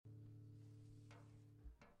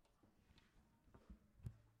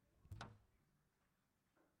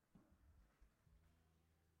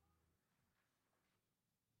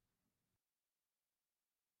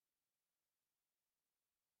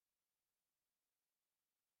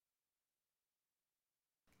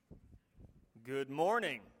Good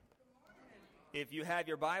morning. If you have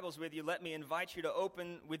your Bibles with you, let me invite you to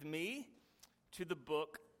open with me to the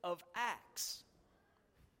book of Acts.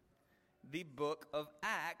 The book of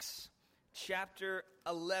Acts, chapter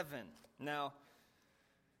 11. Now,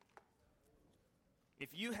 if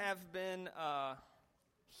you have been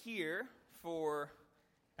here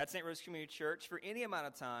at St. Rose Community Church for any amount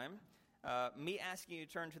of time, me asking you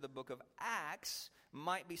to turn to the book of Acts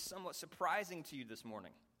might be somewhat surprising to you this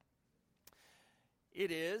morning. It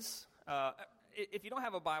is. If you don't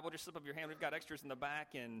have a Bible, just slip up your hand. We've got extras in the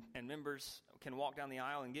back, and members can walk down the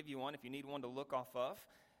aisle and give you one if you need one to look off of.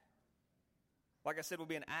 Like I said, we'll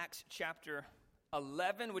be in Acts chapter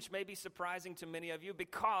 11, which may be surprising to many of you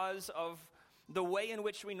because of the way in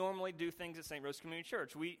which we normally do things at St. Rose Community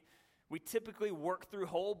Church. We typically work through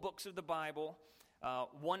whole books of the Bible,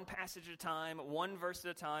 one passage at a time, one verse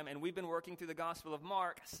at a time, and we've been working through the Gospel of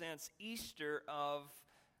Mark since Easter of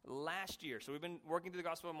last year. So we've been working through the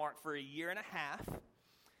Gospel of Mark for a year and a half,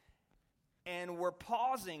 and we're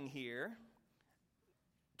pausing here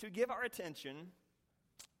to give our attention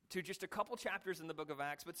to just a couple chapters in the book of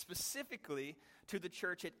Acts, but specifically to the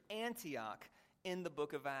church at Antioch in the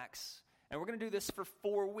book of Acts. And we're going to do this for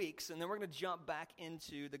 4 weeks, and then we're going to jump back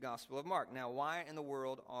into the Gospel of Mark. Now, why in the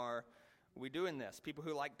world are we doing this? People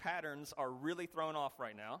who like patterns are really thrown off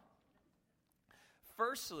right now.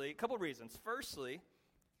 Firstly, a couple reasons. Firstly,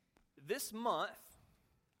 this month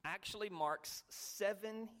actually marks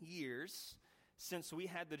 7 years since we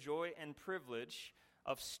had the joy and privilege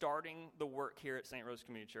of starting the work here at St. Rose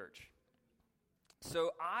Community Church.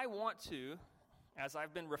 So I want to, as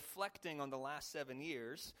I've been reflecting on the last 7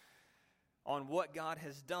 years, on what God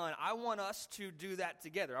has done, I want us to do that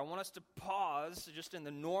together. I want us to pause just in the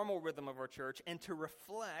normal rhythm of our church and to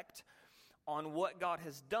reflect on what God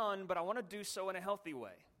has done, but I want to do so in a healthy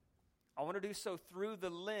way. I want to do so through the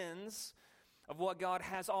lens of what God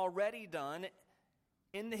has already done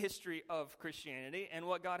in the history of Christianity and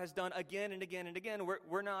what God has done again and again and again.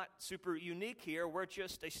 We're not super unique here. We're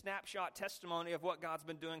just a snapshot testimony of what God's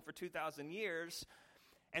been doing for 2,000 years.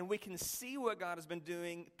 And we can see what God has been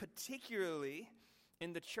doing, particularly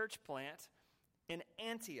in the church plant in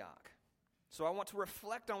Antioch. So I want to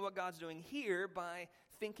reflect on what God's doing here by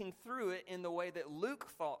thinking through it in the way that Luke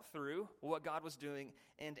thought through what God was doing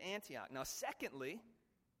in Antioch. Now, secondly,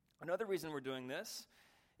 another reason we're doing this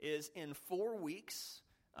is in 4 weeks,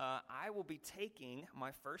 I will be taking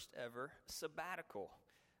my first ever sabbatical.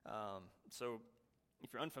 So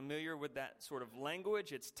if you're unfamiliar with that sort of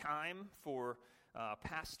language, it's time for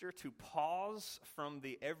pastor to pause from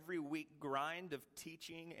the every week grind of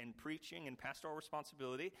teaching and preaching and pastoral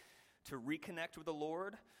responsibility to reconnect with the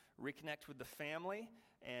Lord, reconnect with the family,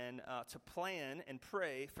 and to plan and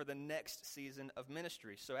pray for the next season of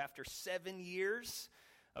ministry. So after 7 years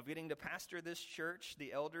of getting to pastor this church,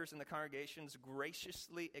 the elders and the congregations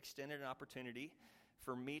graciously extended an opportunity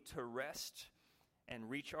for me to rest and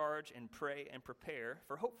recharge and pray and prepare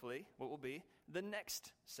for hopefully what will be the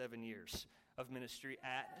next 7 years of ministry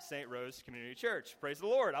at St. Rose Community Church. Praise the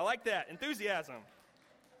Lord. I like that. Enthusiasm.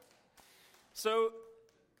 So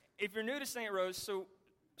if you're new to St. Rose,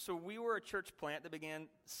 so we were a church plant that began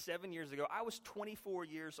 7 years ago. I was 24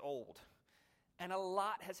 years old, and a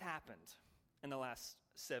lot has happened in the last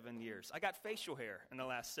 7 years. I got facial hair in the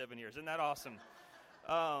last 7 years. Isn't that awesome?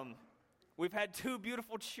 We've had 2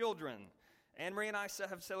 beautiful children. Anne-Marie and I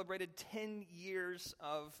have celebrated 10 years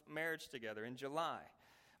of marriage together in July.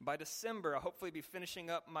 By December, I'll hopefully be finishing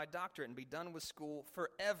up my doctorate and be done with school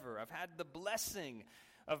forever. I've had the blessing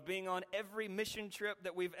of being on every mission trip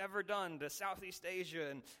that we've ever done to Southeast Asia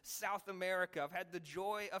and South America. I've had the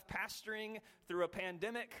joy of pastoring through a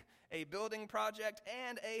pandemic, a building project,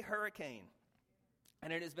 and a hurricane.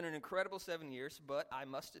 And it has been an incredible 7 years, but I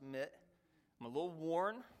must admit, I'm a little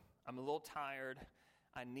worn, I'm a little tired.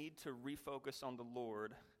 I need to refocus on the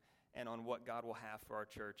Lord and on what God will have for our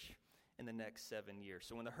church in the next 7 years.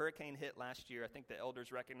 So when the hurricane hit last year, I think the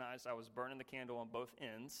elders recognized I was burning the candle on both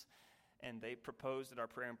ends, and they proposed at our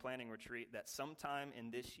prayer and planning retreat that sometime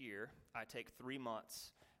in this year, I take 3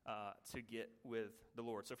 months to get with the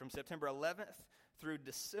Lord. So from September 11th through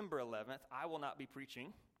December 11th, I will not be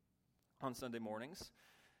preaching on Sunday mornings,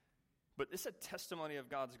 but it's a testimony of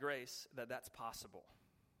God's grace that that's possible.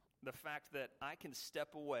 The fact that I can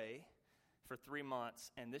step away for 3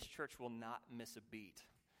 months and this church will not miss a beat.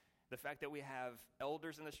 The fact that we have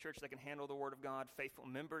elders in this church that can handle the Word of God, faithful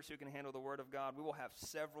members who can handle the Word of God. We will have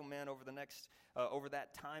several men over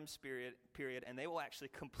that time period, and they will actually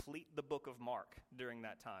complete the book of Mark during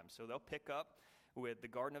that time. So they'll pick up with the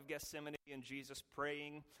Garden of Gethsemane and Jesus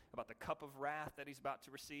praying about the cup of wrath that he's about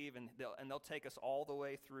to receive, and they'll take us all the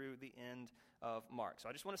way through the end of Mark. So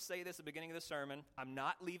I just want to say this at the beginning of the sermon. I'm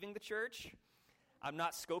not leaving the church. I'm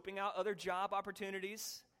not scoping out other job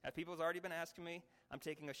opportunities. As people have already been asking me, I'm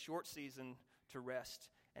taking a short season to rest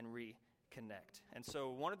and reconnect. And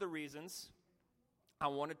so one of the reasons I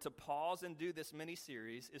wanted to pause and do this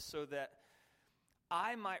mini-series is so that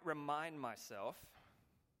I might remind myself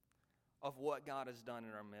of what God has done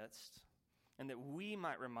in our midst, and that we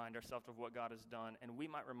might remind ourselves of what God has done, and we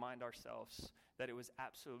might remind ourselves that it was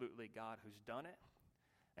absolutely God who's done it,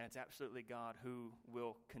 and it's absolutely God who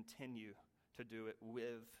will continue to do it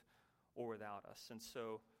with or without us. And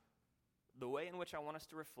so the way in which I want us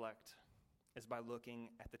to reflect is by looking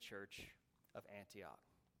at the church of Antioch.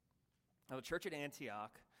 Now, the church at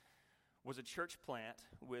Antioch was a church plant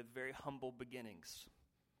with very humble beginnings.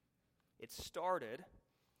 It started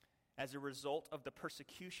as a result of the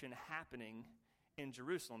persecution happening in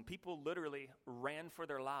Jerusalem. People literally ran for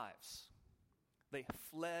their lives. They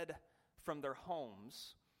fled from their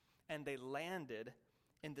homes, and they landed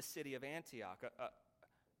in the city of Antioch,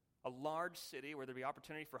 a large city where there'd be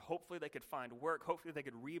opportunity for hopefully they could find work, hopefully they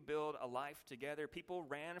could rebuild a life together. People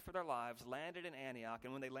ran for their lives, landed in Antioch,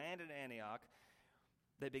 and when they landed in Antioch,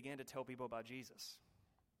 they began to tell people about Jesus.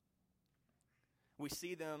 We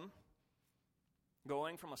see them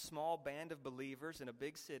going from a small band of believers in a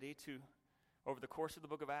big city to, over the course of the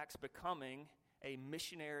book of Acts, becoming a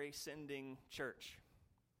missionary sending church.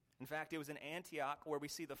 In fact, it was in Antioch where we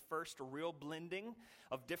see the first real blending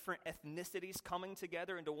of different ethnicities coming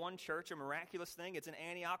together into one church, a miraculous thing. It's in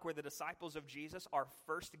Antioch where the disciples of Jesus are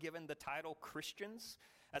first given the title Christians.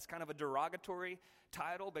 That's kind of a derogatory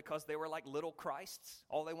title because they were like little Christs.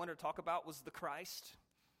 All they wanted to talk about was the Christ.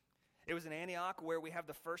 It was in Antioch where we have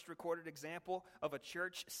the first recorded example of a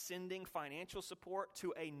church sending financial support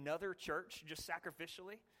to another church just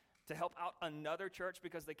sacrificially to help out another church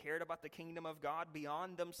because they cared about the kingdom of God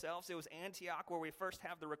beyond themselves. It was Antioch where we first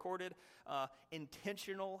have the recorded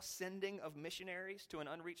intentional sending of missionaries to an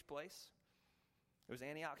unreached place. It was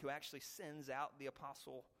Antioch who actually sends out the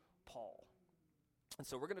Apostle Paul. And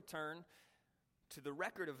so we're going to turn to the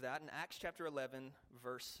record of that in Acts chapter 11,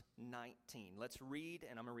 verse 19. Let's read,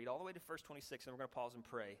 and I'm going to read all the way to verse 26, and we're going to pause and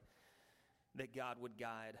pray that God would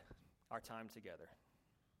guide our time together.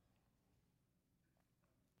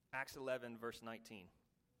 Acts 11, verse 19.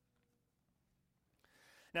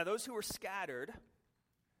 Now those who were scattered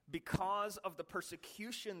because of the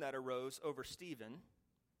persecution that arose over Stephen,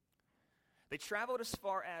 they traveled as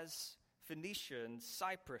far as Phoenicia and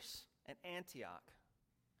Cyprus and Antioch,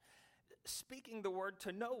 speaking the word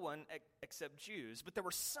to no one except Jews. But there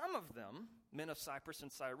were some of them, men of Cyprus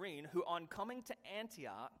and Cyrene, who on coming to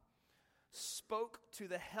Antioch spoke to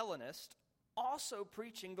the Hellenists, also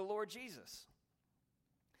preaching the Lord Jesus.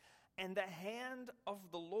 And the hand of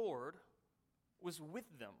the Lord was with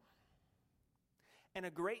them. And a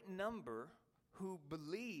great number who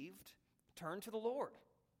believed turned to the Lord.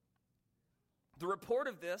 The report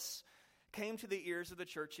of this came to the ears of the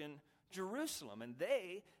church in Jerusalem, and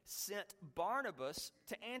they sent Barnabas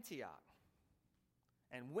to Antioch.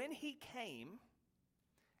 And when he came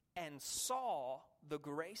and saw the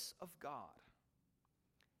grace of God,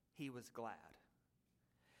 he was glad.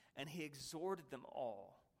 And he exhorted them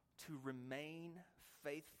all to remain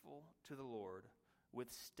faithful to the Lord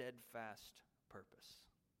with steadfast purpose.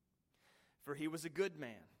 For he was a good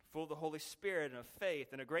man, full of the Holy Spirit and of faith,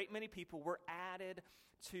 and a great many people were added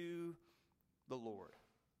to the Lord.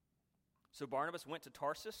 So Barnabas went to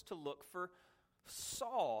Tarsus to look for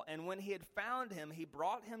Saul, and when he had found him, he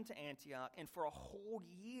brought him to Antioch, and for a whole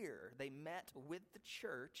year they met with the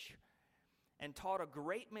church and taught a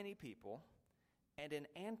great many people, and in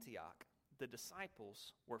Antioch the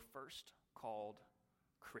disciples were first called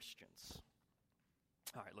Christians.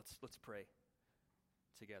 All right, let's pray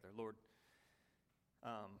together. Lord,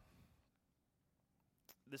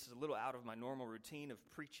 this is a little out of my normal routine of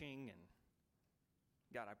preaching, and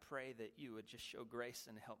God, I pray that you would just show grace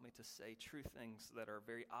and help me to say true things that are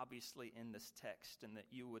very obviously in this text, and that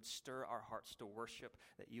you would stir our hearts to worship,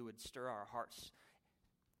 that you would stir our hearts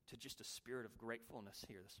to just a spirit of gratefulness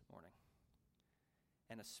here this morning,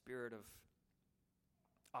 and a spirit of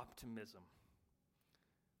optimism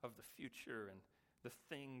of the future and the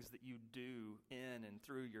things that you do in and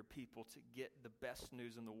through your people to get the best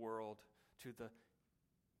news in the world to the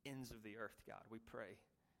ends of the earth, God. We pray.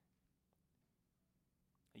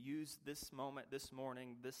 Use this moment, this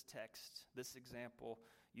morning, this text, this example,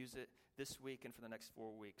 use it this week and for the next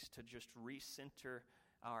 4 weeks to just recenter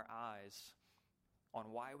our eyes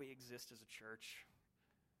on why we exist as a church,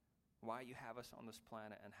 why you have us on this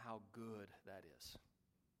planet, and how good that is.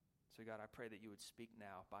 So God, I pray that you would speak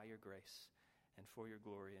now by your grace and for your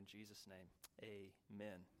glory. In Jesus' name,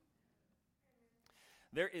 amen.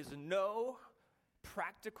 There is no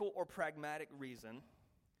practical or pragmatic reason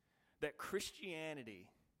that Christianity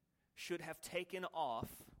should have taken off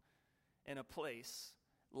in a place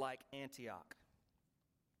like Antioch.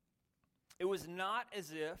 It was not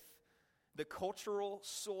as if the cultural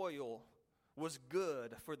soil was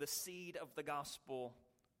good for the seed of the gospel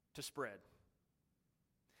to spread.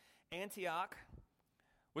 Antioch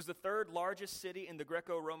was the third largest city in the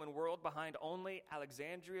Greco-Roman world, behind only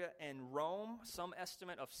Alexandria and Rome, some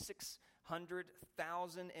estimate of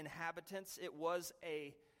 600,000 inhabitants. It was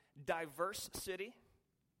a diverse city,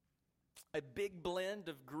 a big blend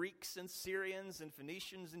of Greeks and Syrians and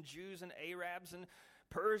Phoenicians and Jews and Arabs and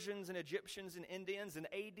Persians and Egyptians and Indians. In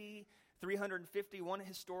AD 350, one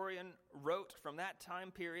historian wrote from that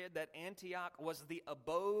time period that Antioch was the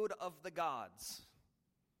abode of the gods.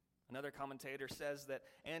 Another commentator says that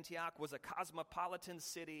Antioch was a cosmopolitan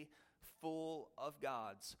city full of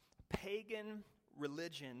gods. Pagan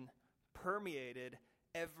religion permeated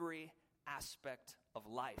every aspect of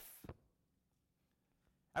life.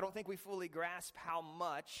 I don't think we fully grasp how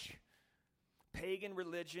much pagan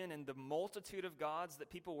religion and the multitude of gods that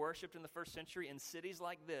people worshipped in the first century in cities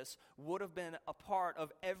like this would have been a part of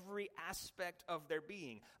every aspect of their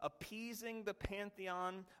being. Appeasing the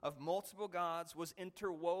pantheon of multiple gods was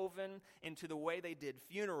interwoven into the way they did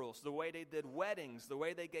funerals, the way they did weddings, the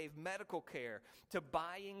way they gave medical care, to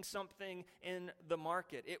buying something in the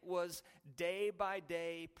market. It was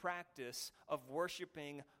day-by-day practice of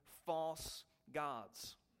worshiping false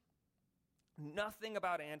gods. Nothing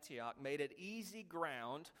about Antioch made it easy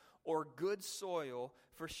ground or good soil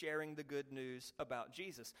for sharing the good news about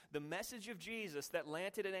Jesus. The message of Jesus that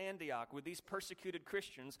landed in Antioch with these persecuted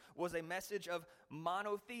Christians was a message of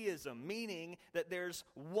monotheism, meaning that there's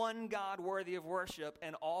one God worthy of worship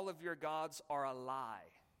and all of your gods are a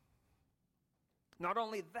lie. Not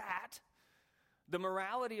only that, the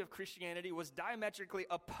morality of Christianity was diametrically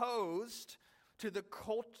opposed to the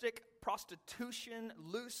cultic prostitution,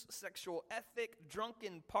 loose sexual ethic,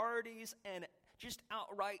 drunken parties, and just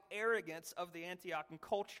outright arrogance of the Antiochian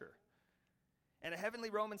culture. In a heavenly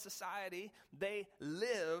Roman society, they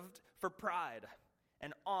lived for pride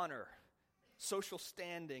and honor, social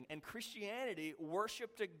standing, and Christianity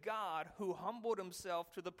worshiped a God who humbled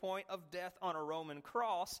himself to the point of death on a Roman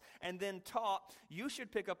cross and then taught you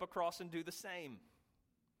should pick up a cross and do the same.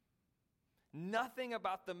 Nothing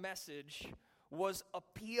about the message was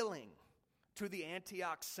appealing to the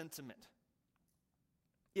Antioch sentiment.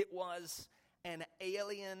 It was an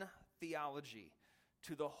alien theology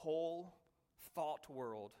to the whole thought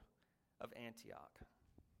world of Antioch.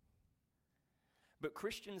 But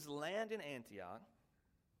Christians land in Antioch,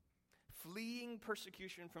 fleeing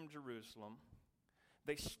persecution from Jerusalem.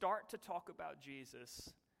 They start to talk about Jesus,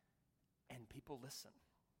 and people listen.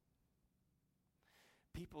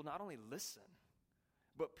 People not only listen,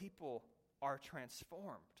 but people are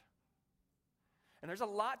transformed. And there's a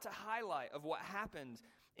lot to highlight of what happened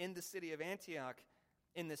in the city of Antioch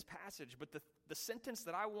in this passage, but the sentence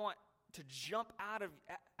that I want to jump out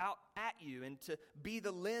at you and to be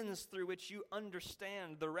the lens through which you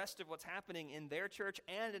understand the rest of what's happening in their church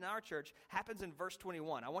and in our church happens in verse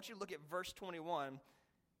 21. I want you to look at verse 21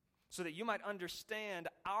 so that you might understand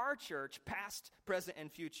our church, past, present,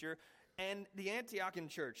 and future, and the Antiochian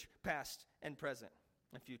church, past and present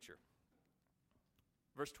and future.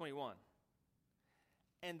 Verse 21.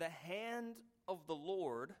 And the hand of the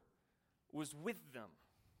Lord was with them,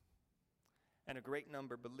 and a great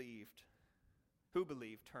number believed. Who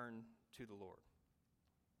believed turned to the Lord.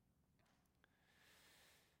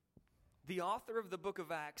 The author of the book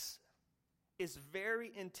of Acts is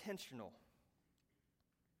very intentional.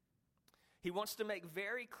 He wants to make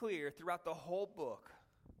very clear throughout the whole book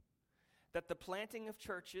that the planting of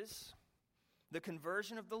churches, the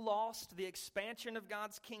conversion of the lost, the expansion of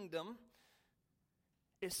God's kingdom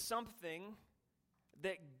is something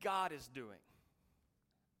that God is doing.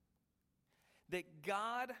 That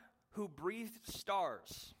God who breathed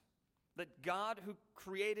stars, that God who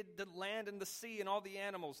created the land and the sea and all the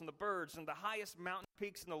animals and the birds and the highest mountain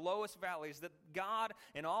peaks and the lowest valleys, that God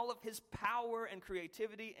in all of his power and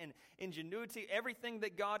creativity and ingenuity, everything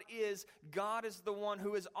that God is the one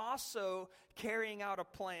who is also carrying out a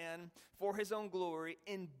plan for his own glory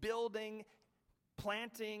in building,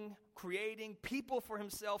 planting, creating people for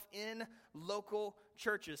himself in local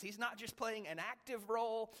churches. He's not just playing an active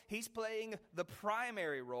role, he's playing the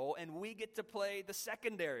primary role, and we get to play the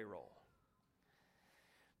secondary role.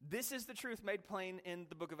 This is the truth made plain in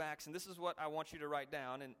the book of Acts, and this is what I want you to write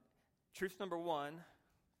down. And truth number one,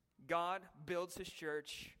 God builds his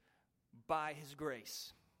church by his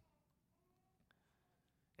grace.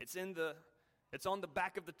 It's on the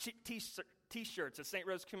back of the t-shirts at St.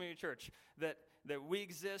 Rose Community Church that we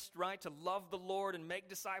exist, right, to love the Lord and make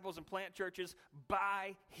disciples and plant churches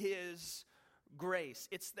by his grace.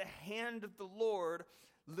 It's the hand of the Lord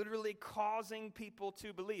literally causing people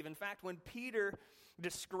to believe. In fact, when Peter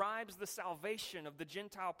describes the salvation of the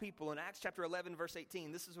Gentile people in Acts chapter 11, verse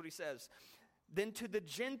 18, this is what he says. Then to the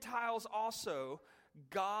Gentiles also,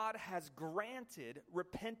 God has granted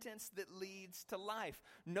repentance that leads to life.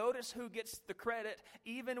 Notice who gets the credit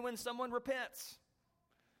even when someone repents.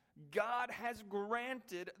 God has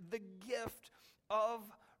granted the gift of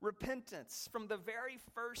repentance from the very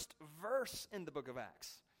first verse in the book of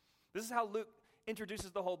Acts. This is how Luke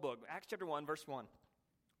introduces the whole book. Acts chapter 1, verse 1.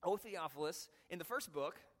 O Theophilus, in the first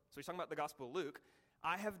book, so he's talking about the Gospel of Luke,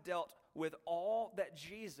 I have dealt with all that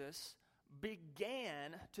Jesus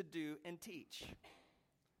began to do and teach.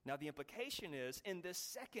 Now the implication is, in this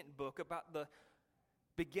second book about the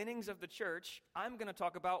beginnings of the church, I'm going to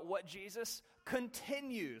talk about what Jesus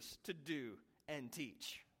continues to do and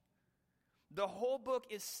teach. The whole book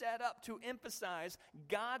is set up to emphasize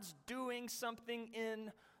God's doing something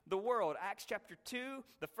in the world. Acts chapter 2,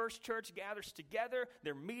 the first church gathers together.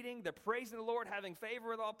 They're meeting, they're praising the Lord, having favor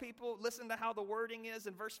with all people. Listen to how the wording is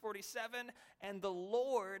in verse 47. And the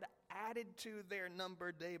Lord added to their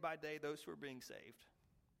number day by day those who are being saved.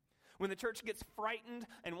 When the church gets frightened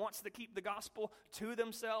and wants to keep the gospel to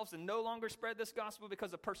themselves and no longer spread this gospel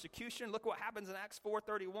because of persecution, look what happens in Acts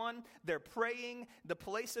 4:31. They're praying. The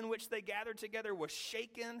place in which they gathered together was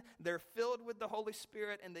shaken. They're filled with the Holy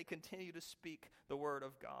Spirit, and they continue to speak the word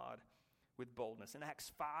of God with boldness. In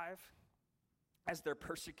Acts 5, as their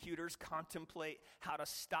persecutors contemplate how to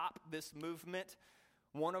stop this movement,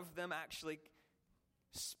 one of them actually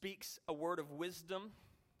speaks a word of wisdom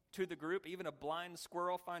to the group. Even a blind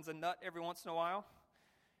squirrel finds a nut every once in a while.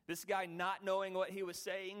 This guy, not knowing what he was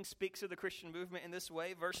saying, speaks of the Christian movement in this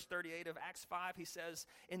way. Verse 38 of Acts 5, he says,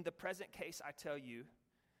 in the present case, I tell you,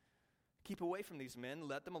 keep away from these men,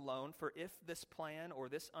 let them alone, for if this plan or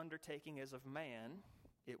this undertaking is of man,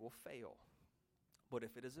 it will fail. But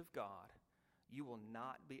if it is of God, you will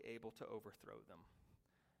not be able to overthrow them.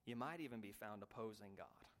 You might even be found opposing God.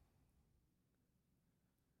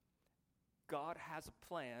 God has a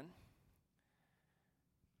plan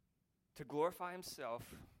to glorify himself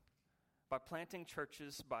by planting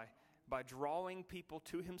churches, by drawing people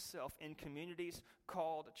to himself in communities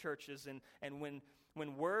called churches. And when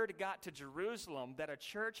word got to Jerusalem that a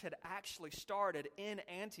church had actually started in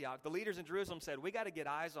Antioch, the leaders in Jerusalem said, we got to get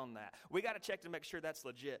eyes on that. We got to check to make sure that's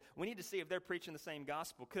legit. We need to see if they're preaching the same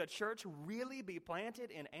gospel. Could a church really be planted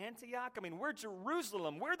in Antioch? I mean, we're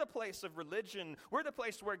Jerusalem. We're the place of religion. We're the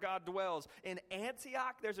place where God dwells. In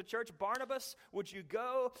Antioch, there's a church. Barnabas, would you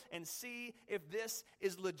go and see if this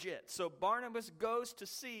is legit? So Barnabas goes to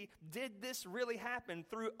see, did this really happen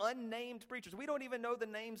through unnamed preachers? We don't even know the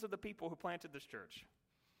names of the people who planted this church.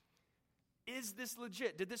 Is this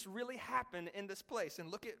legit? Did this really happen in this place? And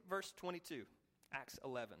look at verse 22, Acts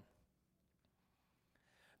 11.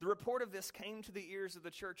 The report of this came to the ears of the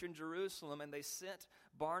church in Jerusalem, and they sent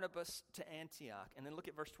Barnabas to Antioch. And then look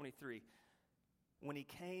at verse 23. When he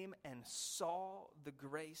came and saw the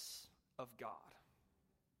grace of God,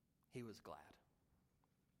 he was glad.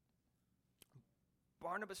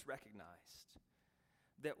 Barnabas recognized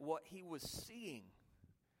that what he was seeing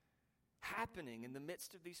happening in the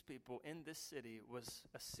midst of these people in this city was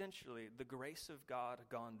essentially the grace of God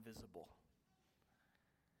gone visible.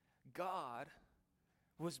 God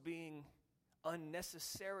was being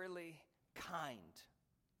unnecessarily kind,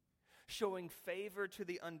 showing favor to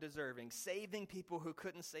the undeserving, saving people who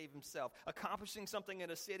couldn't save himself, accomplishing something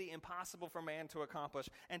in a city impossible for man to accomplish.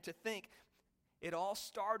 And to think it all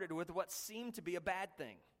started with what seemed to be a bad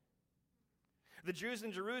thing. The Jews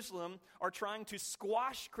in Jerusalem are trying to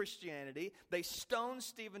squash Christianity. They stone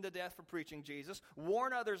Stephen to death for preaching Jesus,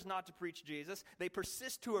 warn others not to preach Jesus. They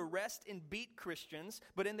persist to arrest and beat Christians,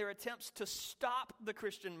 but in their attempts to stop the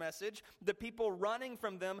Christian message, the people running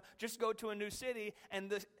from them just go to a new city and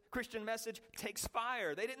the Christian message takes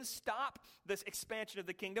fire. They didn't stop this expansion of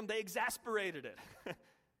the kingdom, they exasperated it.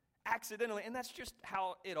 Accidentally, and that's just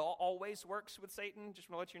how it always works with Satan, just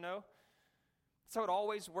want to let you know. That's how it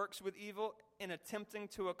always works with evil. In attempting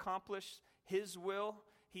to accomplish his will,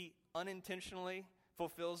 he unintentionally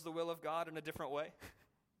fulfills the will of God in a different way.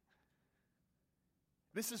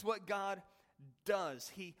 This is what God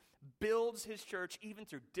does. He builds his church even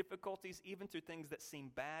through difficulties, even through things that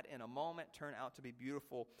seem bad in a moment, turn out to be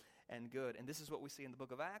beautiful and good. And this is what we see in the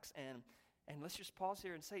book of Acts. And let's just pause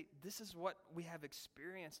here and say, this is what we have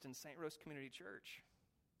experienced in St. Rose Community Church.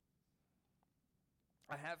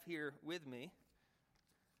 I have here with me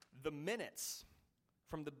the minutes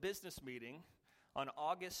from the business meeting on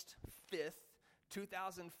August 5th,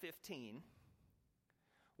 2015,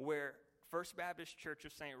 where First Baptist Church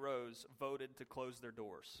of St. Rose voted to close their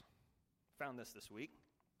doors. Found this week.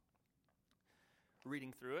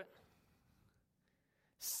 Reading through it.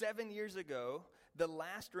 7 years ago, the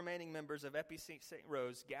last remaining members of EPC St.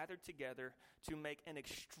 Rose gathered together to make an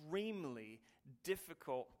extremely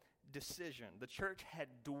difficult decision. The church had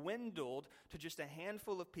dwindled to just a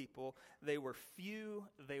handful of people. They were few,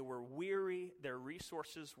 they were weary, their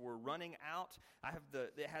resources were running out.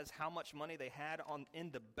 It has how much money they had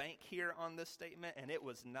in the bank here on this statement, and it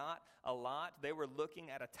was not a lot. They were looking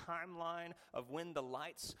at a timeline of when the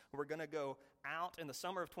lights were going to go out. In the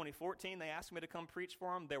summer of 2014, they asked me to come preach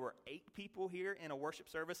for them. There were 8 people here in a worship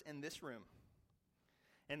service in this room.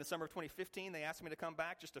 In the summer of 2015, they asked me to come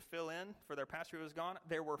back just to fill in for their pastor who was gone.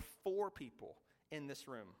 There were 4 people in this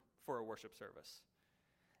room for a worship service.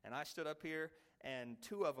 And I stood up here, and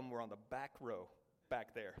 2 of them were on the back row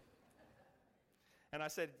back there. And I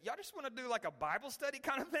said, y'all just want to do like a Bible study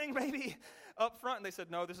kind of thing maybe up front? And they said,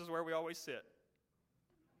 no, this is where we always sit.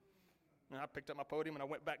 And I picked up my podium, and I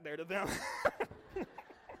went back there to them.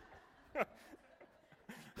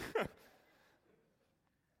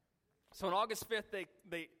 So on August 5th,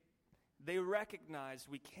 they recognized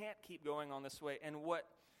we can't keep going on this way. And what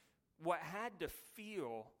had to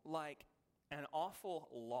feel like an awful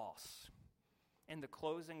loss in the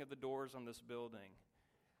closing of the doors on this building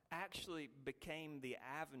actually became the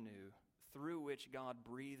avenue through which God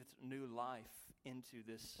breathed new life into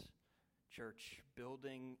this church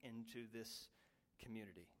building, into this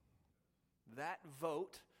community. That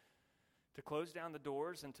vote to close down the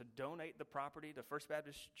doors and to donate the property to First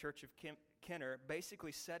Baptist Church of Kenner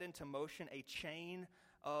basically set into motion a chain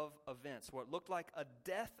of events. What looked like a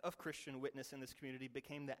death of Christian witness in this community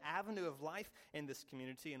became the avenue of life in this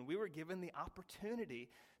community, and we were given the opportunity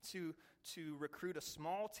to recruit a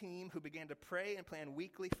small team who began to pray and plan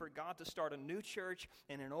weekly for God to start a new church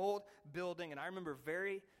in an old building. And I remember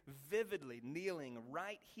very vividly kneeling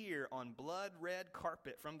right here on blood-red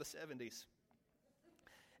carpet from the 70s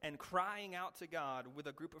and crying out to God with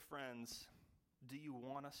a group of friends, do you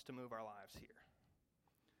want us to move our lives here?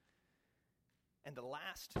 And the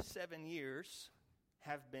last 7 years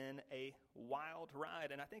have been a wild ride.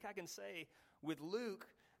 And I think I can say with Luke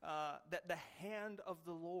that the hand of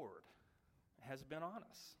the Lord has been on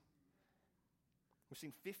us. We've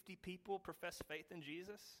seen 50 people profess faith in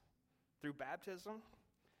Jesus through baptism.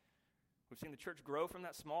 We've seen the church grow from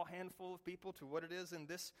that small handful of people to what it is in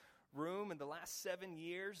this room. In the last 7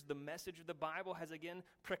 years, the message of the Bible has again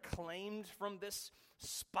proclaimed from this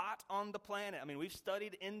spot on the planet. I mean, we've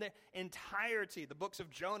studied in the entirety the books of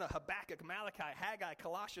Jonah, Habakkuk, Malachi, Haggai,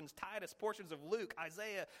 Colossians, Titus, portions of Luke,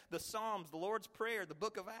 Isaiah, the Psalms, the Lord's Prayer, the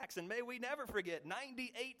book of Acts, and may we never forget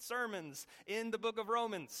 98 sermons in the book of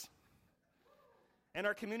Romans. In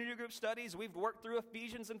our community group studies, we've worked through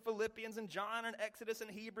Ephesians and Philippians and John and Exodus and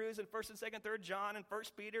Hebrews and 1st and 2nd, 3rd John and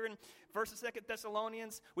 1st Peter and 1st and 2nd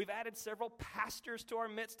Thessalonians. We've added several pastors to our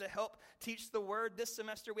midst to help teach the word. This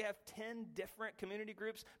semester we have 10 different community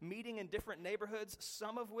groups meeting in different neighborhoods,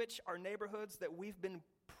 some of which are neighborhoods that we've been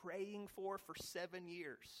praying for 7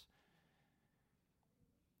 years.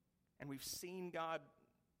 And we've seen God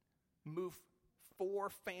move 4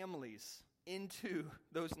 families into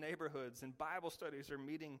those neighborhoods, and Bible studies are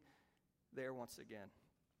meeting there once again.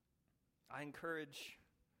 I encourage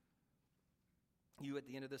you at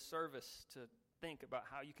the end of this service to think about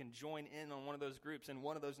how you can join in on one of those groups in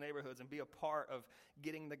one of those neighborhoods and be a part of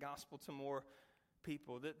getting the gospel to more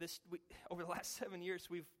people. Over the last 7 years,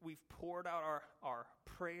 we've poured out our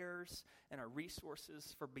prayers and our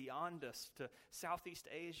resources for Beyond Us to Southeast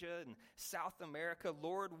Asia and South America.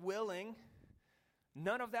 Lord willing,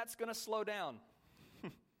 none of that's going to slow down.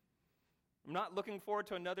 I'm not looking forward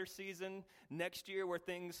to another season next year where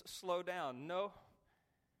things slow down. No.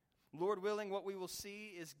 Lord willing, what we will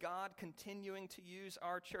see is God continuing to use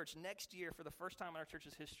our church. Next year, for the first time in our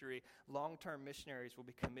church's history, long-term missionaries will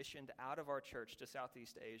be commissioned out of our church to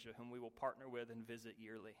Southeast Asia, whom we will partner with and visit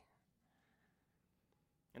yearly.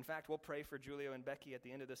 In fact, we'll pray for Julio and Becky at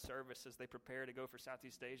the end of this service as they prepare to go for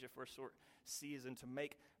Southeast Asia for a short season to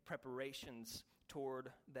make preparations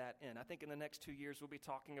toward that end. I think in the next 2 years we'll be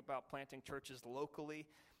talking about planting churches locally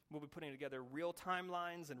We'll be putting together real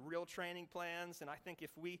timelines and real training plans. And I think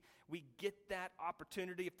if we get that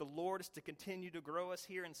opportunity, if the Lord is to continue to grow us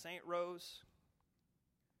here in St. Rose,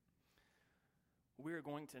 we're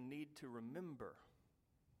going to need to remember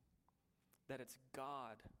that it's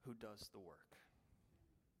God who does the work.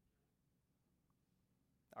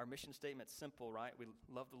 Our mission statement's simple, right? We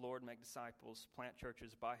love the Lord, make disciples, plant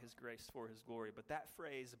churches by His grace for His glory. But that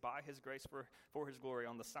phrase, by His grace for His glory,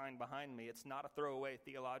 on the sign behind me, it's not a throwaway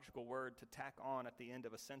theological word to tack on at the end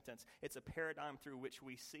of a sentence. It's a paradigm through which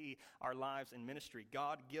we see our lives in ministry.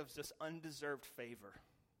 God gives us undeserved favor,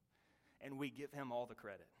 and we give Him all the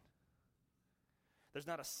credit. There's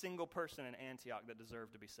not a single person in Antioch that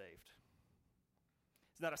deserved to be saved.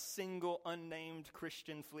 Not a single unnamed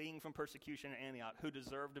Christian fleeing from persecution in Antioch who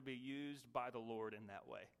deserved to be used by the Lord in that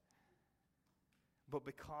way. But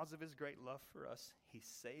because of His great love for us, He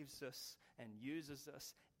saves us and uses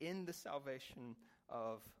us in the salvation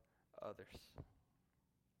of others.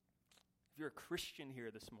 If you're a Christian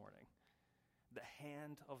here this morning, the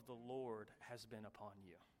hand of the Lord has been upon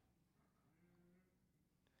you.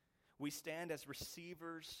 We stand as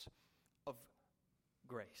receivers of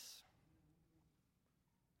grace.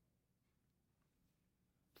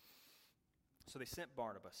 So they sent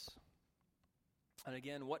Barnabas. And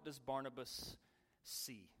again, what does Barnabas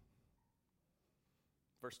see?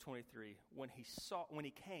 Verse 23, when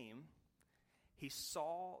he came, he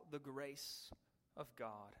saw the grace of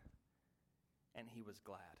God, and he was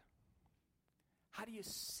glad. How do you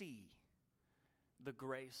see the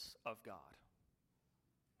grace of God?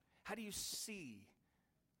 How do you see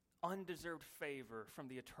undeserved favor from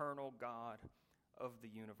the eternal God of the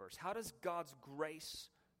universe? How does God's grace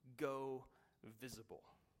go visible?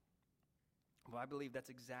 Well, I believe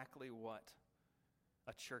that's exactly what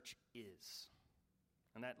a church is.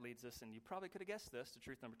 And that leads us, and you probably could have guessed this, to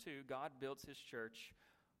truth number 2, God builds His church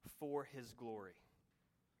for His glory.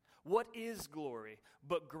 What is glory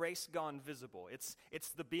but grace gone visible? It's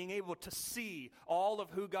the being able to see all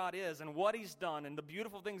of who God is and what He's done and the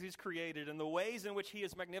beautiful things He's created and the ways in which He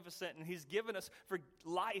is magnificent, and He's given us for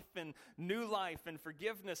life and new life and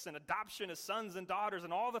forgiveness and adoption as sons and daughters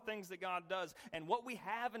and all the things that God does. And what we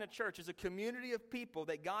have in a church is a community of people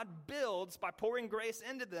that God builds by pouring grace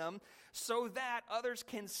into them so that others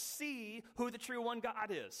can see who the true one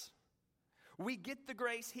God is. We get the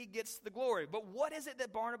grace, He gets the glory. But what is it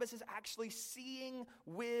that Barnabas is actually seeing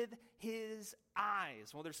with his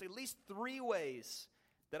eyes? Well, there's at least 3 ways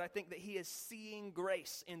that I think that he is seeing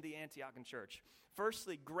grace in the Antiochian church.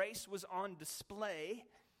 Firstly, grace was on display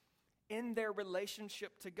in their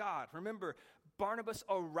relationship to God. Remember, Barnabas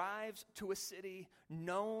arrives to a city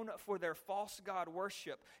known for their false god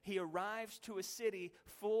worship. He arrives to a city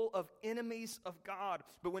full of enemies of God.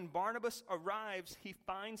 But when Barnabas arrives, he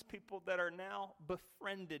finds people that are now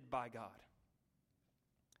befriended by God.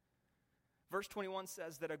 Verse 21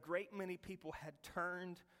 says that a great many people had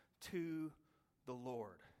turned to the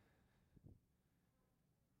Lord.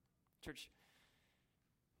 Church,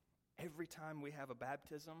 every time we have a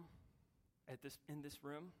baptism in this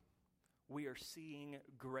room, we are seeing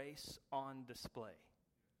grace on display.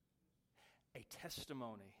 A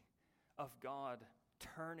testimony of God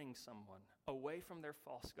turning someone away from their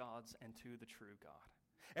false gods and to the true God.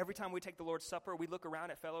 Every time we take the Lord's Supper, we look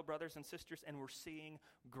around at fellow brothers and sisters and we're seeing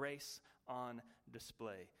grace on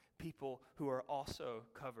display. People who are also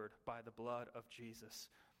covered by the blood of Jesus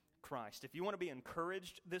Christ. If you want to be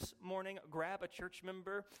encouraged this morning, grab a church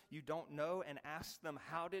member you don't know and ask them,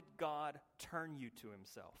 how did God turn you to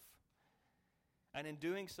Himself? And in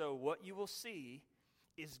doing so, what you will see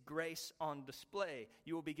is grace on display.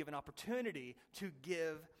 You will be given opportunity to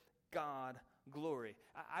give God glory.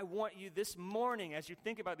 I want you this morning, as you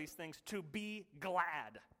think about these things, to be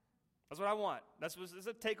glad. That's what I want. That's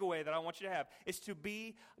a takeaway that I want you to have, is to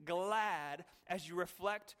be glad as you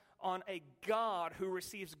reflect on a God who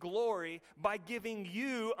receives glory by giving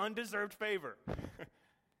you undeserved favor.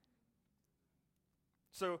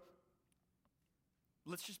 So,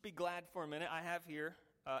 let's just be glad for a minute. I have here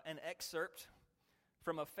an excerpt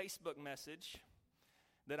from a Facebook message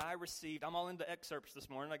that I received. I'm all into excerpts this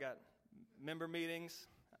morning. I got member meetings.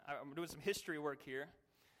 I'm doing some history work here.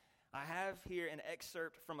 I have here an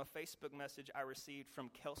excerpt from a Facebook message I received from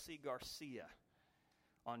Kelsey Garcia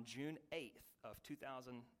on June 8th of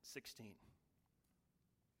 2016.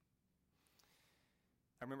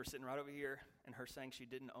 I remember sitting right over here and her saying she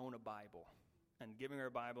didn't own a Bible, and giving her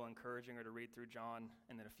a Bible, encouraging her to read through John,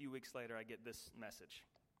 and then a few weeks later I get this message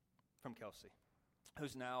from Kelsey,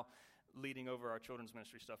 who's now leading over our children's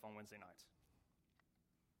ministry stuff on Wednesday nights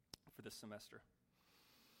for this semester.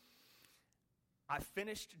 I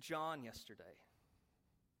finished John yesterday,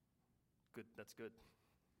 Good, that's good.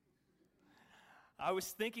 I was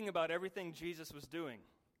thinking about everything Jesus was doing,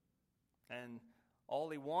 and all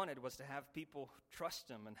he wanted was to have people trust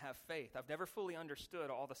him and have faith. I've never fully understood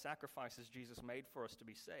all the sacrifices Jesus made for us to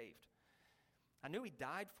be saved. I knew he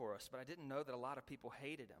died for us, but I didn't know that a lot of people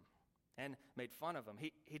hated him and made fun of him.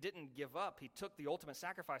 He didn't give up. He took the ultimate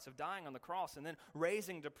sacrifice of dying on the cross and then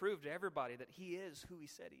raising to prove to everybody that he is who he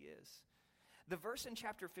said he is. The verse in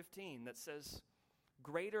chapter 15 that says,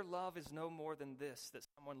 "Greater love is no more than this, that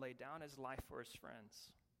someone lay down his life for his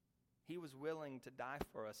friends." He was willing to die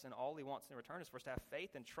for us, and all he wants in return is for us to have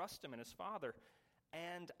faith and trust him and his Father.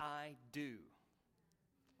 And I do.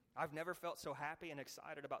 I've never felt so happy and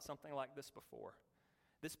excited about something like this before.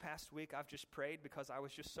 This past week, I've just prayed because I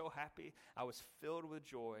was just so happy. I was filled with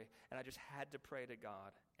joy, and I just had to pray to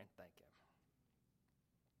God and thank him.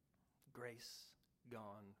 Grace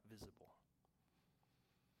gone visible.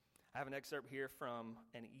 I have an excerpt here from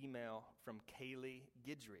an email from Kaylee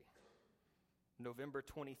Guidry, November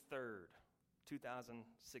 23rd,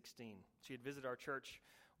 2016. She had visited our church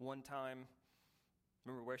one time.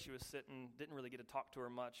 Remember where she was sitting, didn't really get to talk to her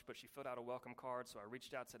much, but she filled out a welcome card, so I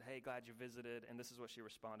reached out and said, "Hey, glad you visited," and this is what she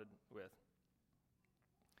responded with.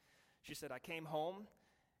 She said, "I came home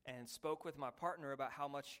and spoke with my partner about how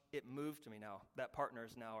much it moved me." Now, that partner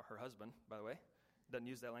is now her husband, by the way. Doesn't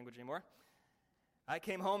use that language anymore. "I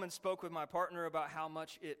came home and spoke with my partner about how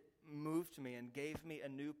much it moved me and gave me a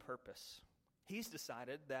new purpose. He's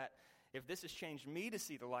decided that if this has changed me to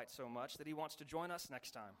see the light so much, that he wants to join us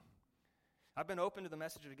next time. I've been open to the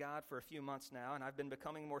message of God for a few months now, and I've been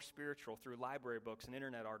becoming more spiritual through library books and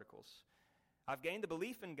internet articles. I've gained a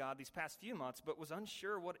belief in God these past few months, but was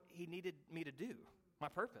unsure what he needed me to do, my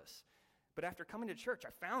purpose. But after coming to church,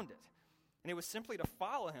 I found it. And it was simply to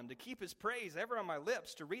follow him, to keep his praise ever on my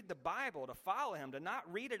lips, to read the Bible, to follow him, to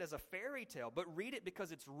not read it as a fairy tale, but read it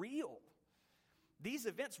because it's real. These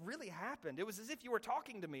events really happened. It was as if you were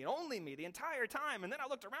talking to me, only me, the entire time. And then I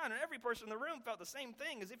looked around, and every person in the room felt the same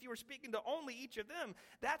thing, as if you were speaking to only each of them.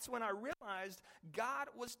 That's when I realized God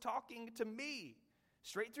was talking to me.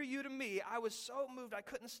 Straight through you to me. I was so moved I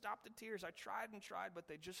couldn't stop the tears. I tried and tried, but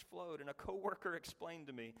they just flowed. And a coworker explained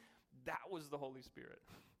to me, that was the Holy Spirit."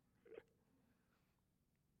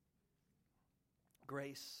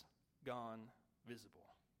 Grace gone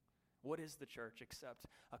visible. What is the church except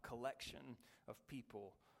a collection of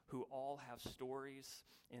people who all have stories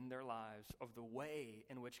in their lives of the way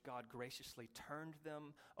in which God graciously turned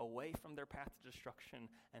them away from their path of destruction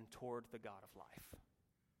and toward the God of life?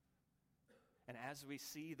 And as we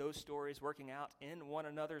see those stories working out in one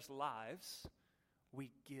another's lives, we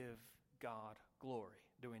give God glory,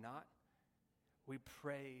 do we not? We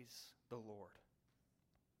praise the Lord.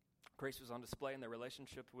 Grace was on display in their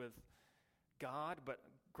relationship with God, but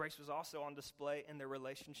grace was also on display in their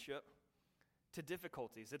relationship to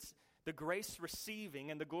difficulties. It's the grace receiving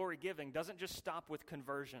and the glory giving doesn't just stop with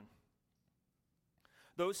conversion.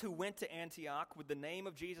 Those who went to Antioch with the name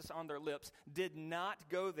of Jesus on their lips did not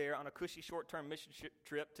go there on a cushy short-term mission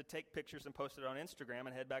trip to take pictures and post it on Instagram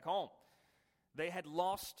and head back home. They had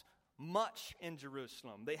lost much in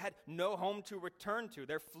Jerusalem. They had no home to return to.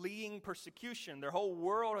 They're fleeing persecution. Their whole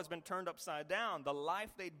world has been turned upside down. The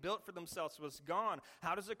life they'd built for themselves was gone.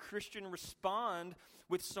 How does a Christian respond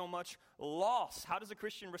with so much loss? How does a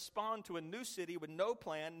Christian respond to a new city with no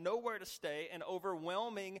plan, nowhere to stay, and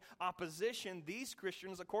overwhelming opposition? These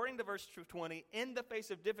Christians, according to verse 20, in the face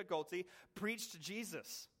of difficulty, preached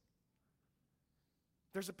Jesus.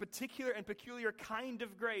 There's a particular and peculiar kind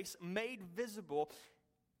of grace made visible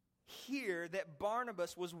here that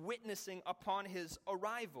Barnabas was witnessing upon his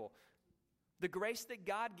arrival. The grace that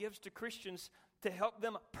God gives to Christians to help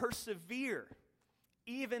them persevere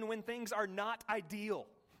even when things are not ideal.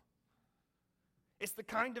 It's the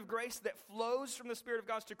kind of grace that flows from the Spirit of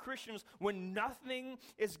God to Christians when nothing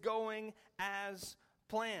is going as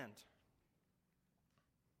planned.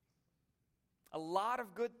 A lot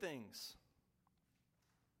of good things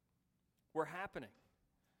were happening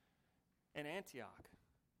in Antioch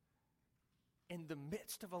in the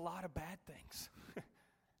midst of a lot of bad things.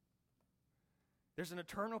 There's an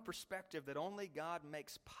eternal perspective that only God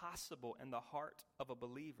makes possible in the heart of a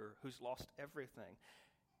believer who's lost everything.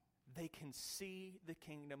 They can see the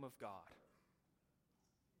kingdom of God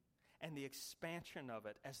and the expansion of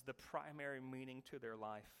it as the primary meaning to their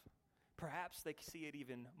life. Perhaps they see it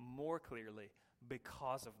even more clearly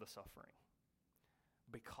because of the suffering,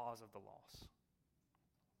 because of the loss.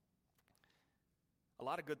 A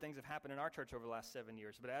lot of good things have happened in our church over the last 7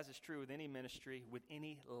 years, but as is true with any ministry, with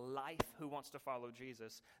any life who wants to follow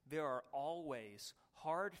Jesus, there are always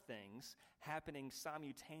hard things happening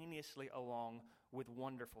simultaneously along with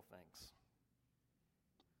wonderful things.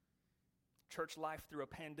 Church life through a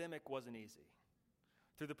pandemic wasn't easy.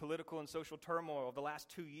 Through the political and social turmoil of the last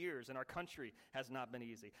 2 years in our country has not been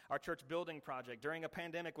easy. Our church building project during a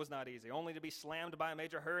pandemic was not easy, only to be slammed by a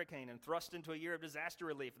major hurricane and thrust into a year of disaster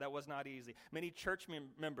relief. That was not easy. Many church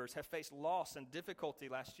members have faced loss and difficulty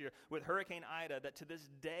last year with Hurricane Ida that to this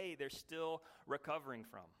day they're still recovering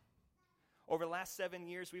from. Over the last 7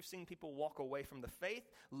 years, we've seen people walk away from the faith.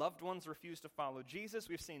 Loved ones refuse to follow Jesus.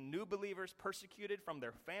 We've seen new believers persecuted from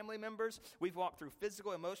their family members. We've walked through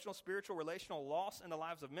physical, emotional, spiritual, relational loss in the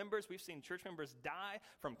lives of members. We've seen church members die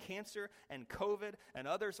from cancer and COVID, and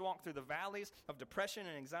others walk through the valleys of depression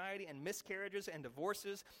and anxiety and miscarriages and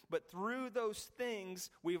divorces. But through those things,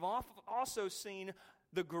 we've also seen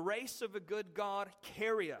the grace of a good God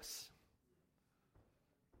carry us,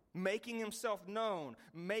 making himself known,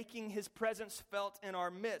 making his presence felt in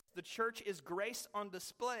our midst. The church is grace on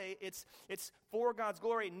display. It's for God's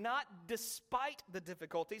glory, not despite the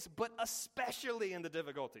difficulties, but especially in the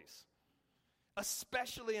difficulties.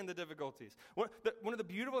 Especially in the difficulties. One of the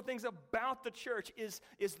beautiful things about the church is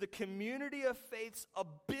the community of faith's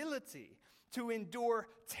ability to endure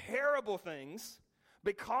terrible things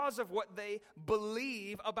because of what they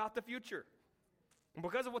believe about the future. And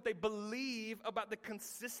because of what they believe about the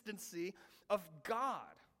consistency of God.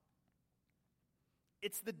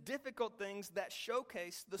 It's the difficult things that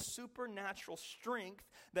showcase the supernatural strength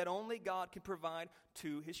that only God can provide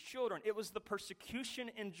to his children. It was the persecution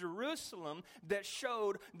in Jerusalem that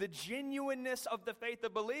showed the genuineness of the faith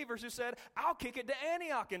of believers who said, I'll kick it to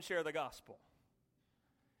Antioch and share the gospel.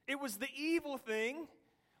 It was the evil thing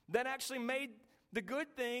that actually made the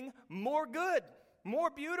good thing more good, more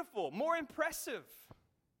beautiful, more impressive.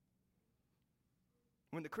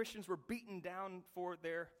 When the Christians were beaten down for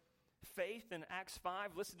their faith in Acts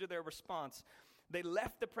 5, listen to their response. They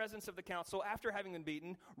left the presence of the council after having been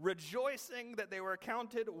beaten, rejoicing that they were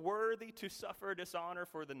accounted worthy to suffer dishonor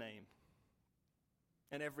for the name.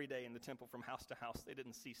 And every day in the temple from house to house, they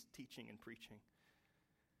didn't cease teaching and preaching.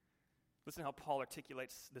 Listen how Paul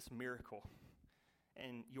articulates this miracle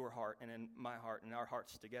in your heart and in my heart and our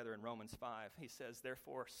hearts together in Romans 5. He says,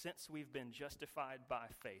 therefore, since we've been justified by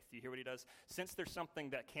faith, you hear what he does? Since there's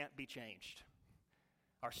something that can't be changed,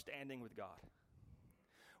 our standing with God.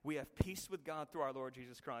 We have peace with God through our Lord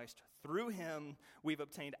Jesus Christ. Through him, we've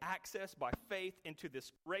obtained access by faith into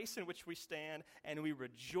this grace in which we stand, and we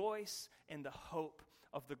rejoice in the hope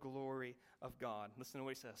of the glory of God. Listen to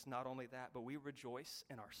what he says. Not only that, but we rejoice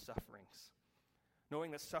in our sufferings,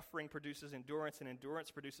 knowing that suffering produces endurance, and endurance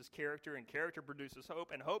produces character, and character produces hope,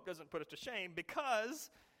 and hope doesn't put us to shame because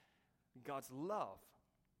God's love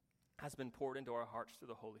has been poured into our hearts through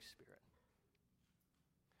the Holy Spirit.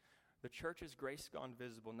 The church's grace gone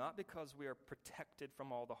visible, not because we are protected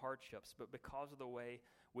from all the hardships, but because of the way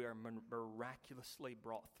we are miraculously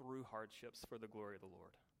brought through hardships for the glory of the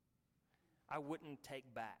Lord. I wouldn't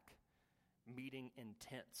take back meeting in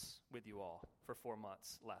tents with you all for 4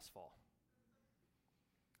 months last fall.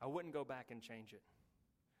 I wouldn't go back and change it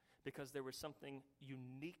because there was something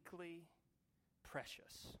uniquely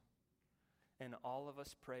precious in all of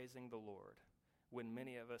us praising the Lord when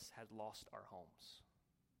many of us had lost our homes.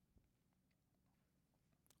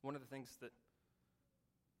 One of the things that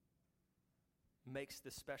makes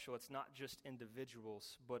this special, it's not just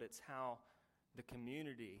individuals, but it's how the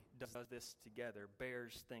community does this together,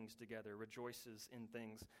 bears things together, rejoices in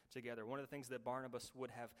things together. One of the things that Barnabas would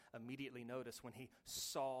have immediately noticed when he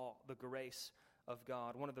saw the grace of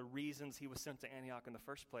God, one of the reasons he was sent to Antioch in the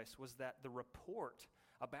first place was that the report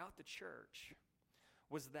about the church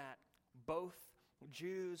was that both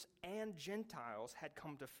Jews and Gentiles had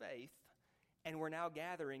come to faith and were now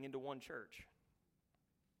gathering into one church.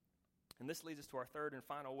 And this leads us to our third and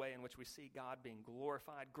final way in which we see God being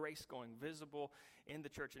glorified, grace going visible in the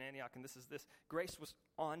church in Antioch. And this is this: grace was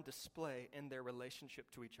on display in their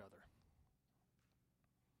relationship to each other.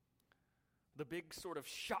 The big sort of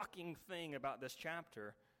shocking thing about this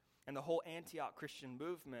chapter and the whole Antioch Christian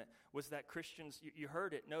movement was that Christians, you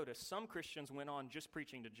heard it, notice, some Christians went on just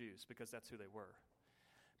preaching to Jews because that's who they were.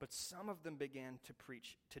 But some of them began to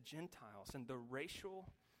preach to Gentiles, and the racial,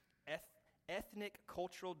 ethnic,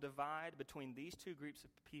 cultural divide between these two groups of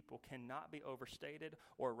people cannot be overstated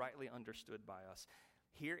or rightly understood by us.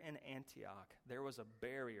 Here in Antioch, there was a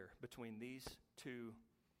barrier between these two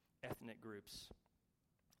ethnic groups,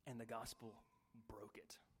 and the gospel broke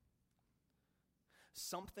it.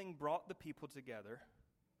 Something brought the people together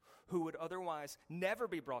who would otherwise never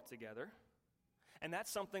be brought together, And that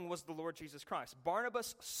something was the Lord Jesus Christ.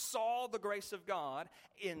 Barnabas saw the grace of God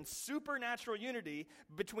in supernatural unity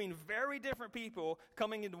between very different people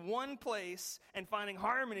coming into one place and finding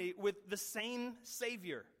harmony with the same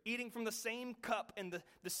Savior, eating from the same cup and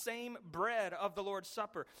the same bread of the Lord's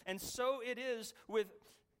Supper. And so it is with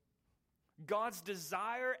God's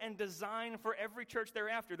desire and design for every church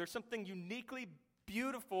thereafter. There's something uniquely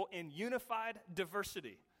beautiful in unified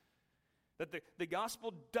diversity. That the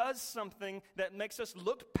gospel does something that makes us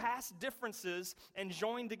look past differences and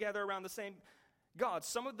join together around the same God.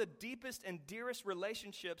 Some of the deepest and dearest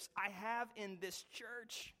relationships I have in this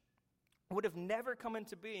church would have never come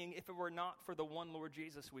into being if it were not for the one Lord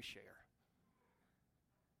Jesus we share.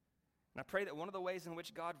 And I pray that one of the ways in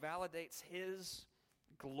which God validates His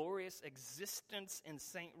glorious existence in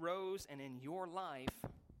St. Rose and in your life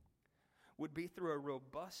would be through a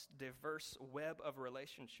robust, diverse web of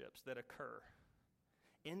relationships that occur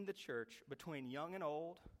in the church between young and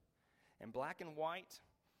old, and black and white,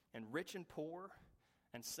 and rich and poor,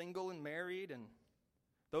 and single and married, and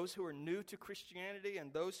those who are new to Christianity,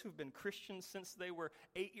 and those who've been Christians since they were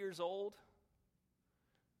 8 years old,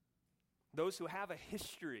 those who have a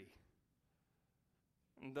history,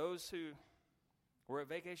 and those who were at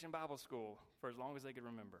Vacation Bible School for as long as they could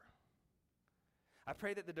remember. I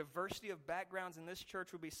pray that the diversity of backgrounds in this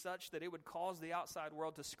church would be such that it would cause the outside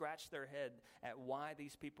world to scratch their head at why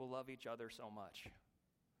these people love each other so much.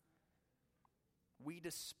 We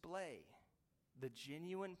display the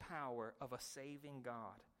genuine power of a saving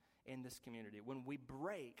God in this community when we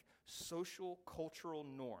break social, cultural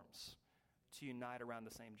norms to unite around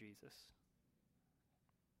the same Jesus.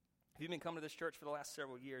 If you've been coming to this church for the last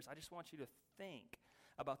several years, I just want you to think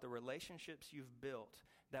about the relationships you've built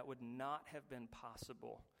that would not have been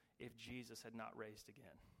possible if Jesus had not raised again.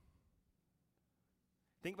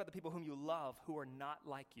 Think about the people whom you love who are not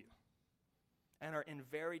like you and are in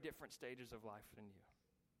very different stages of life than you.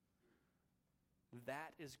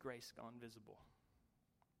 That is grace gone visible.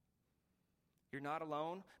 You're not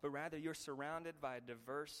alone, but rather you're surrounded by a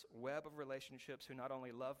diverse web of relationships who not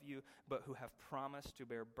only love you, but who have promised to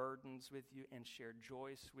bear burdens with you and share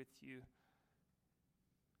joys with you.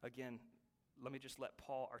 Again, let me just let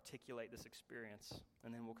Paul articulate this experience,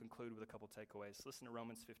 and then we'll conclude with a couple takeaways. Listen to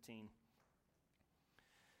Romans 15.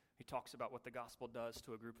 He talks about what the gospel does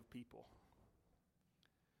to a group of people.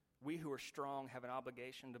 We who are strong have an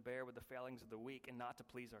obligation to bear with the failings of the weak and not to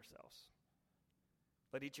please ourselves.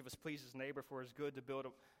 Let each of us please his neighbor for his good, to build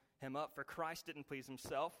him up. For Christ didn't please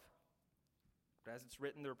himself. But as it's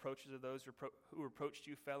written, the reproaches of those who reproached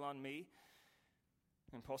you fell on me.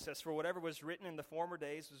 And Paul says, for whatever was written in the former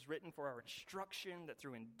days was written for our instruction, that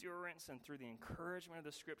through endurance and through the encouragement of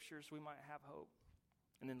the Scriptures we might have hope.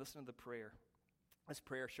 And then listen to the prayer. This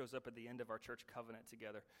prayer shows up at the end of our church covenant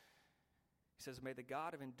together. He says, may the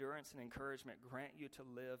God of endurance and encouragement grant you to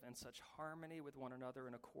live in such harmony with one another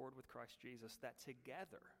in accord with Christ Jesus, that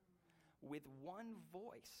together, with one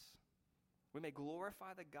voice, we may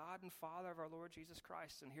glorify the God and Father of our Lord Jesus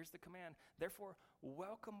Christ. And here's the command. Therefore,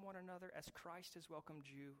 welcome one another as Christ has welcomed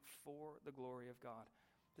you for the glory of God.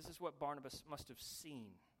 This is what Barnabas must have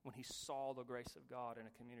seen when he saw the grace of God in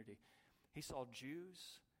a community. He saw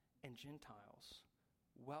Jews and Gentiles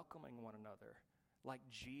welcoming one another like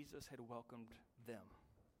Jesus had welcomed them.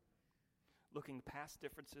 Looking past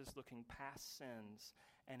differences, looking past sins,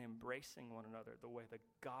 and embracing one another the way the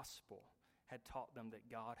gospel had taught them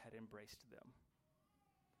that God had embraced them.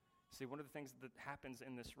 See, one of the things that happens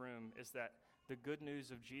in this room is that the good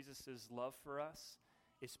news of Jesus' love for us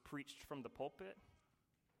is preached from the pulpit,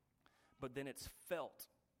 but then it's felt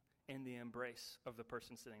in the embrace of the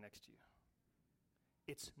person sitting next to you.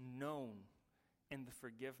 It's known in the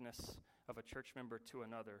forgiveness of a church member to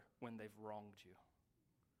another when they've wronged you.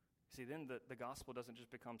 See, then the gospel doesn't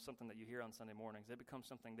just become something that you hear on Sunday mornings. It becomes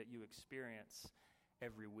something that you experience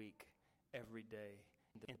every week, every day,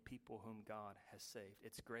 in people whom God has saved.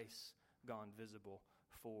 It's grace gone visible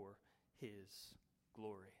for His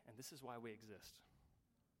glory. And this is why we exist.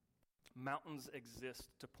 Mountains exist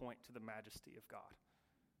to point to the majesty of God.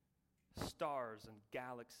 Stars and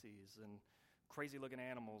galaxies and crazy-looking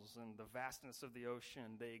animals and the vastness of the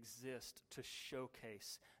ocean, they exist to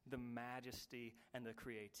showcase the majesty and the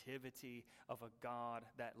creativity of a God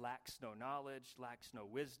that lacks no knowledge, lacks no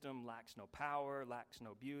wisdom, lacks no power, lacks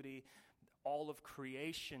no beauty. All of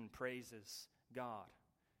creation praises God.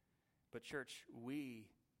 But church, we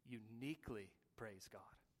uniquely praise God.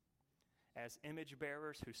 As image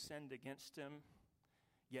bearers who sinned against Him,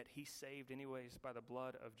 yet He saved anyways by the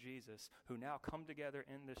blood of Jesus, who now come together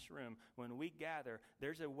in this room. When we gather,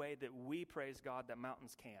 there's a way that we praise God that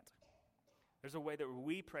mountains can't. There's a way that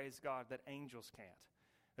we praise God that angels can't.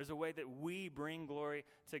 There's a way that we bring glory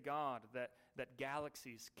to God that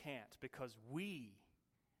galaxies can't, because we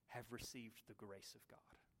have received the grace of God.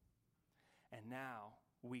 And now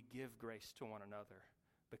we give grace to one another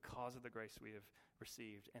because of the grace we have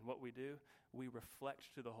received. And what we do, we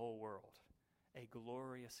reflect to the whole world a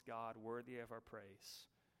glorious God worthy of our praise,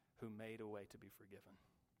 who made a way to be forgiven.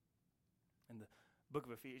 In the book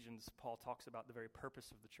of Ephesians, Paul talks about the very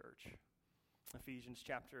purpose of the church. Ephesians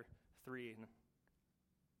chapter 3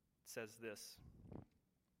 says this.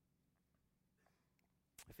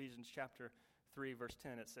 Ephesians chapter 3 verse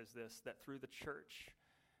 10, it says this, that through the church,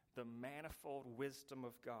 the manifold wisdom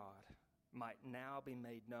of God might now be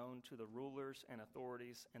made known to the rulers and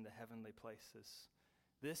authorities in the heavenly places.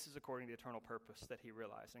 This is according to the eternal purpose that he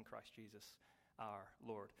realized in Christ Jesus our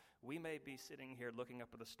Lord. We may be sitting here looking up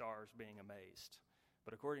at the stars being amazed,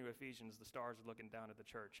 but according to Ephesians, the stars are looking down at the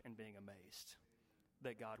church and being amazed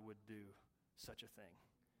that God would do such a thing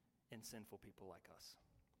in sinful people like us.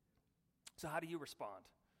 So how do you respond?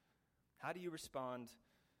 How do you respond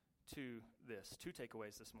to this? 2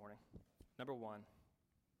 takeaways this morning. Number 1,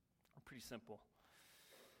 pretty simple.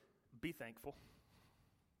 Be thankful.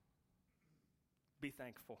 Be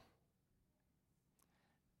thankful.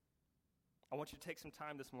 I want you to take some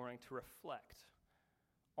time this morning to reflect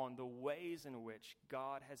on the ways in which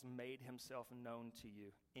God has made himself known to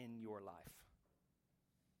you in your life.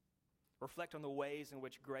 Reflect on the ways in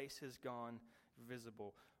which grace has gone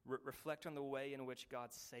visible. Reflect on the way in which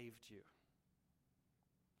God saved you,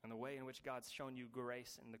 and the way in which God's shown you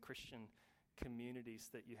grace in the Christian communities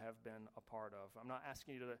that you have been a part of. I'm not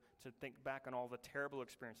asking you to think back on all the terrible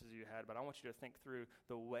experiences you had, but I want you to think through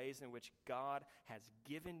the ways in which God has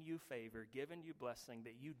given you favor, given you blessing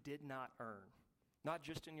that you did not earn. Not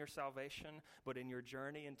just in your salvation, but in your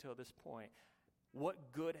journey until this point.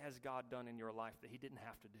 What good has God done in your life that he didn't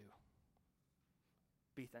have to do?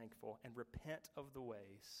 Be thankful and repent of the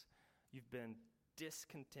ways you've been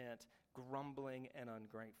discontent, grumbling, and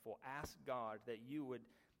ungrateful. Ask God that you would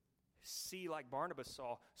see, like Barnabas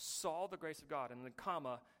saw the grace of God, and then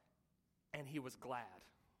comma, and he was glad.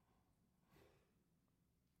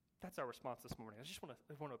 That's our response this morning. I just want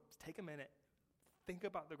to take a minute, think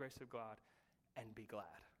about the grace of God, and be glad.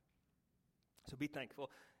 So be thankful.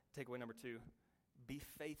 Takeaway number 2, be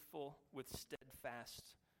faithful with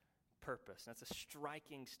steadfast purpose. That's a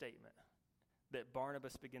striking statement that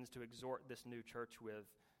Barnabas begins to exhort this new church with.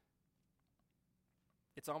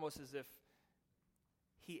 It's almost as if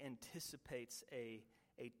he anticipates a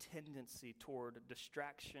tendency toward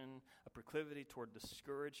distraction, a proclivity toward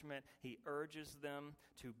discouragement. He urges them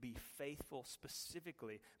to be faithful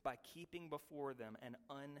specifically by keeping before them an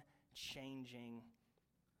unchanging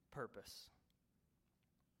purpose.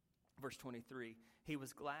 Verse 23, he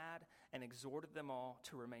was glad and exhorted them all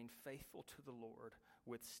to remain faithful to the Lord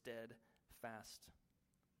with steadfast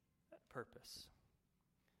purpose.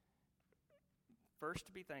 First,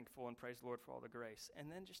 to be thankful and praise the Lord for all the grace,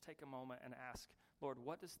 and then just take a moment and ask, Lord,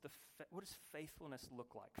 what does faithfulness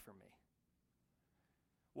look like for me?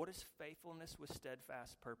 What does faithfulness with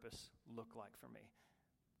steadfast purpose look like for me?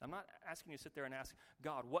 I'm not asking you to sit there and ask,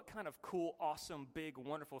 God, what kind of cool, awesome, big,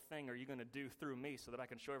 wonderful thing are you going to do through me so that I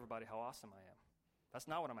can show everybody how awesome I am? That's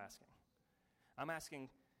not what I'm asking. I'm asking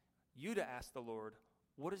you to ask the Lord,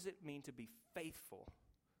 what does it mean to be faithful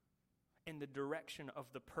in the direction of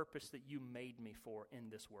the purpose that you made me for in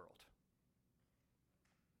this world?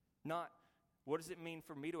 Not, what does it mean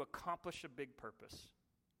for me to accomplish a big purpose?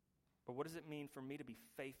 But what does it mean for me to be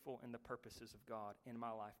faithful in the purposes of God in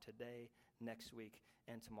my life today, next week,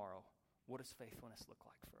 and tomorrow? What does faithfulness look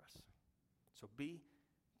like for us? So be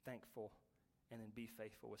thankful and then be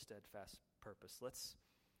faithful with steadfast purpose. Let's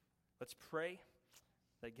pray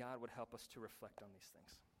that God would help us to reflect on these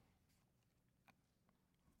things.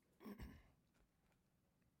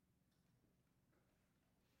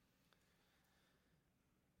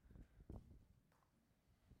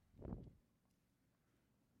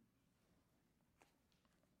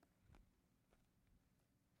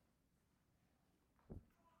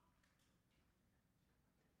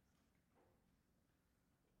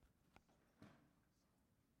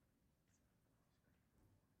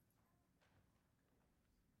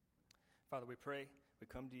 Father, we pray, we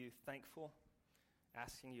come to you thankful,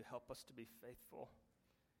 asking you help us to be faithful.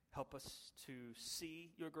 Help us to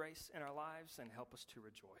see your grace in our lives and help us to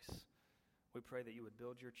rejoice. We pray that you would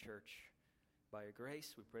build your church by your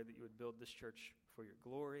grace. We pray that you would build this church for your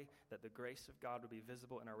glory, that the grace of God would be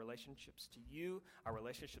visible in our relationships to you, our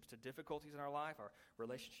relationships to difficulties in our life, our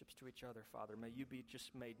relationships to each other, Father. May you be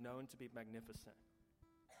just made known to be magnificent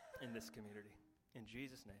in this community. In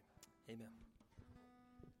Jesus' name, amen.